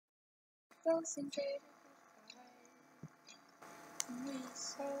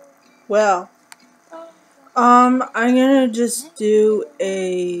Well, I'm gonna just do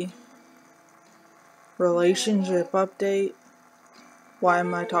a relationship update. Why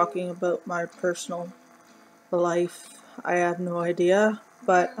am I talking about my personal life? I have no idea,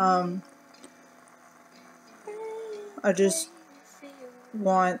 but I just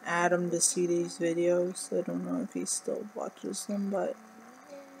want Adam to see these videos. I don't know if he still watches them, but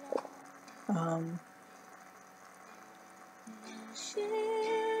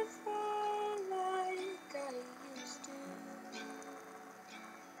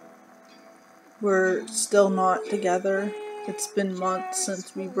we're still not together. It's been months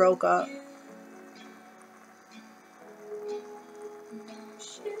since we broke up.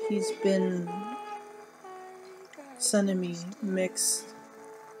 He's been sending me mixed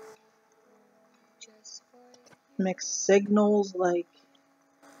signals, like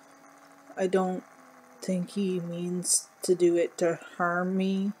I don't think he means to do it to harm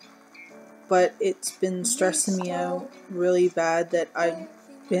me, but it's been stressing me out really bad that I've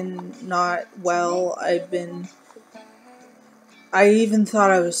been not well. I even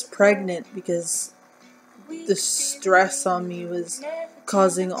thought I was pregnant because the stress on me was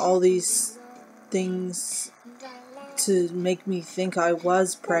causing all these things to make me think I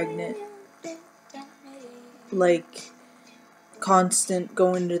was pregnant. Like constant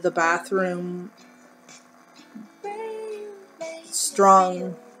going to the bathroom,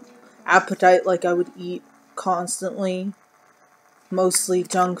 strong appetite, like I would eat constantly, mostly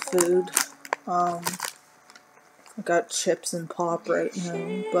junk food. I got chips and pop right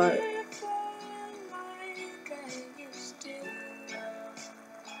now, but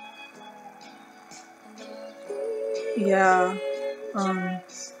yeah,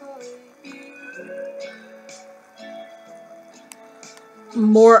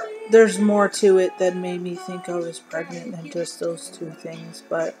 there's more to it that made me think I was pregnant than just those two things,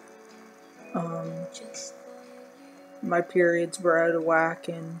 but my periods were out of whack,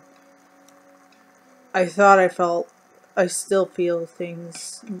 and I still feel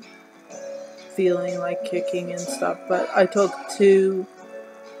things feeling like kicking and stuff, but I took 2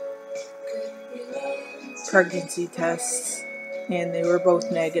 pregnancy tests and they were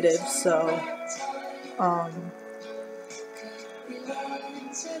both negative, so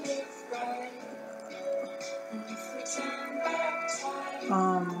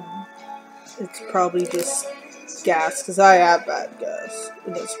it's probably just gas, because I have bad gas,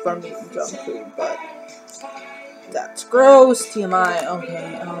 and it's from eating junk food, but that's gross, TMI,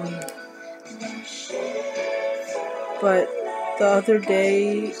 okay, but the other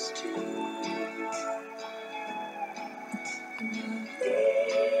day,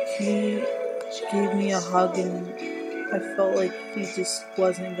 he gave me a hug, and I felt like he just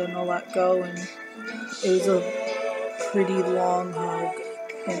wasn't gonna let go, and it was a pretty long hug,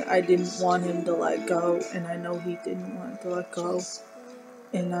 and I didn't want him to let go, and I know he didn't want to let go,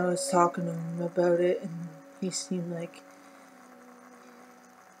 and I was talking to him about it, and he seemed like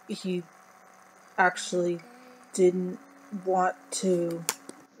he actually didn't want to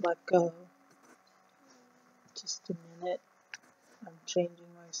let go. Just a minute, I'm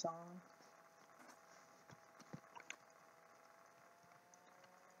changing my song.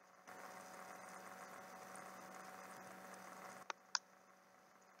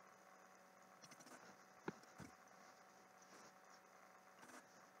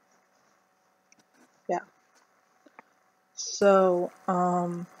 Yeah. So,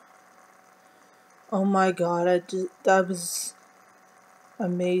 oh my god, that was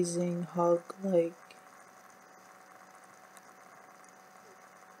amazing hug, like,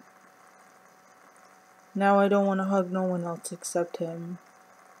 now I don't want to hug no one else except him.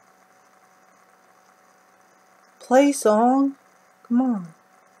 Play song? Come on.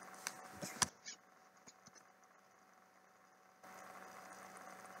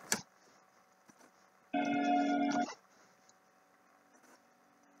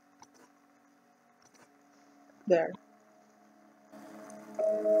 There.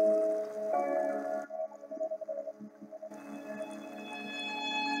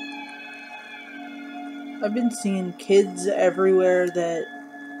 I've been seeing kids everywhere that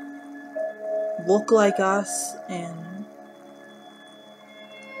look like us, and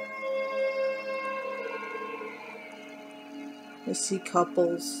I see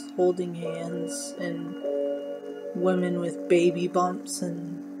couples holding hands and women with baby bumps,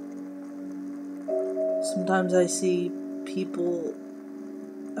 and sometimes I see people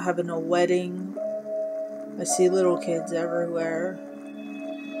having a wedding. I see little kids everywhere.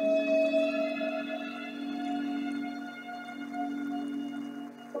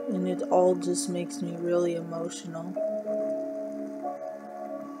 and it all just makes me really emotional.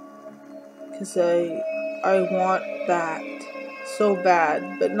 Because I want that so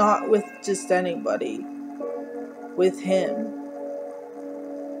bad, but not with just anybody, with him.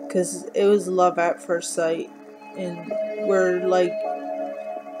 Because it was love at first sight, and we're like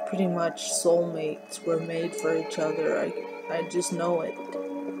pretty much soulmates. We're made for each other. I just know it.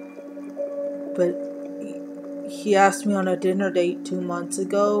 But he asked me on a dinner date 2 months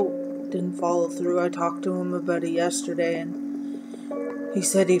ago, didn't follow through. I talked to him about it yesterday, and he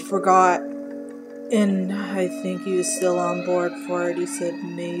said he forgot, and I think he was still on board for it. He said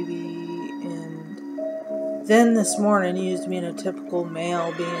maybe, and then this morning he used me in a typical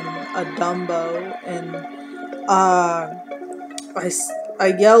male being a Dumbo, and I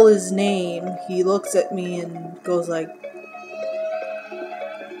yell his name. He looks at me and goes like,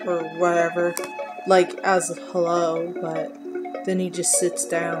 or whatever, like as hello, but then he just sits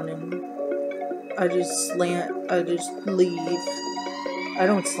down, and I just leave. I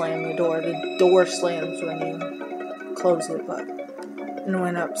don't slam the door slams when you close it, but, and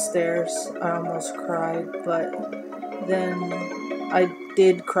went upstairs. I almost cried, but then I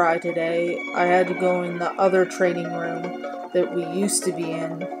did cry today. I had to go in the other training room that we used to be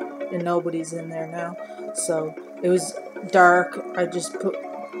in, and nobody's in there now. So it was dark. I just put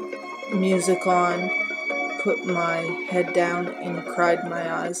music on, put my head down, and cried my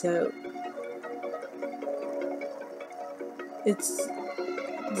eyes out.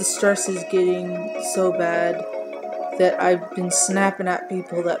 The stress is getting so bad that I've been snapping at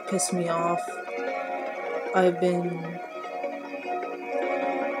people that piss me off. I've been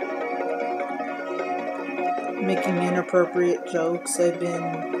making inappropriate jokes. I've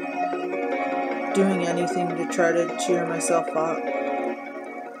been doing anything to try to cheer myself up.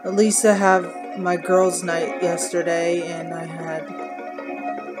 At least I have my girls' night yesterday, and I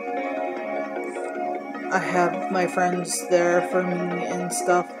have my friends there for me and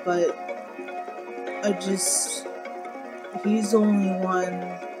stuff, but he's the only one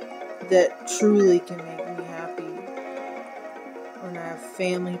that truly can make me happy when I have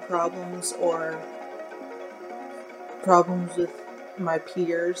family problems or problems with my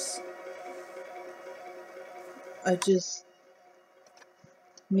peers. I just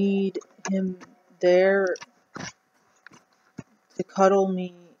need him there to cuddle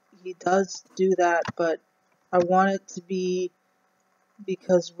me. He does do that, but I want it to be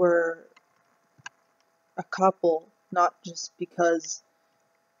because we're a couple, not just because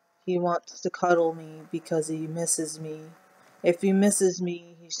he wants to cuddle me because he misses me. If he misses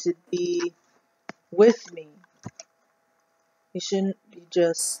me, he should be with me. He shouldn't be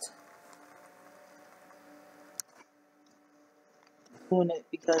just doing it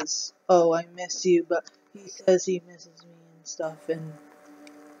because, oh, I miss you, but he says he misses me and stuff, and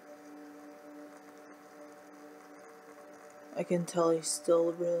I can tell he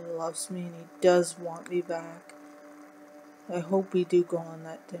still really loves me and he does want me back. I hope we do go on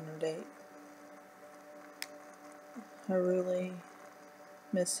that dinner date. I really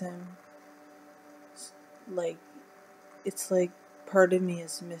miss him. It's like part of me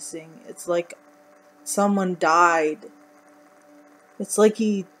is missing. It's like someone died. It's like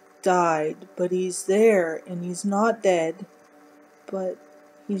he died, but he's there and he's not dead, but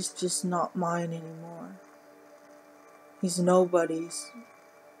he's just not mine anymore. He's nobody's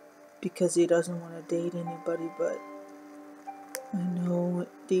because he doesn't want to date anybody, but I know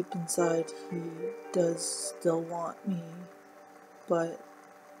deep inside he does still want me, but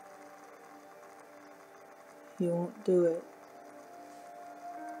he won't do it.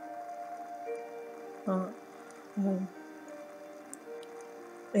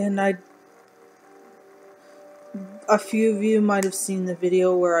 And a few of you might have seen the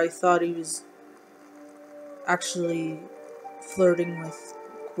video where I thought he was actually flirting with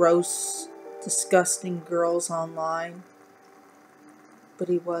gross, disgusting girls online, but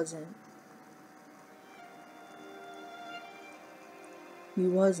he wasn't. He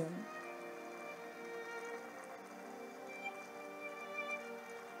wasn't.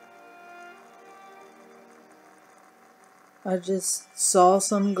 I just saw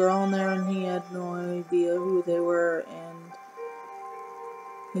some girl in there and he had no idea who they were, and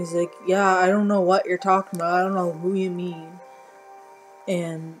he's like, yeah, I don't know what you're talking about, I don't know who you mean.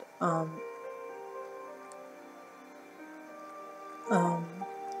 And I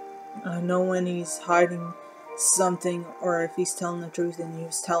know when he's hiding something or if he's telling the truth, and he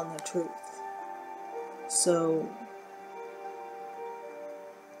was telling the truth. So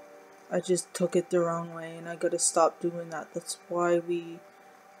I just took it the wrong way, and I gotta stop doing that. That's why we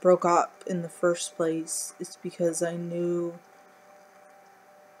broke up in the first place. It's because I knew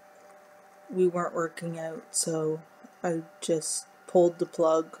we weren't working out, so I just pulled the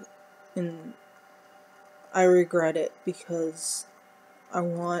plug, and I regret it because I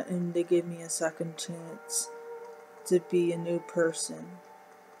want him to give me a second chance to be a new person.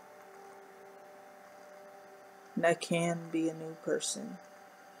 And I can be a new person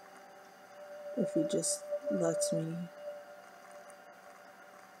if he just lets me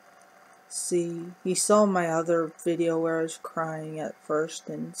see. He saw my other video where I was crying at first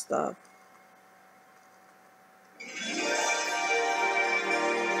and stuff.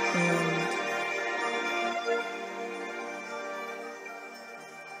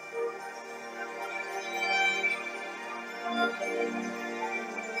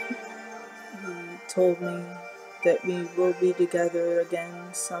 And he told me that we will be together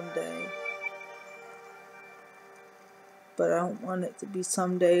again someday. But I don't want it to be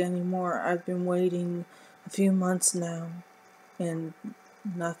someday anymore. I've been waiting a few months now, and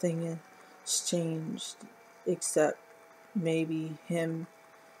nothing has changed except maybe him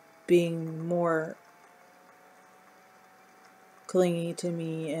being more clingy to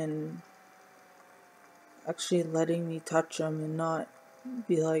me and actually letting me touch him and not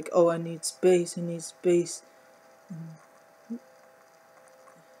be like, oh, I need space. And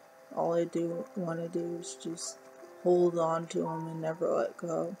all I want to do is just hold on to him and never let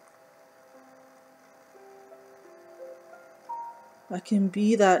go. I can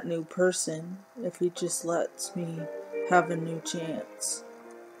be that new person if he just lets me have a new chance.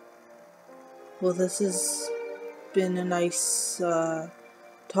 Well, this has been a nice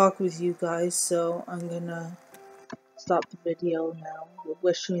talk with you guys, so I'm gonna stop the video now.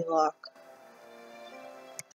 Wish me luck.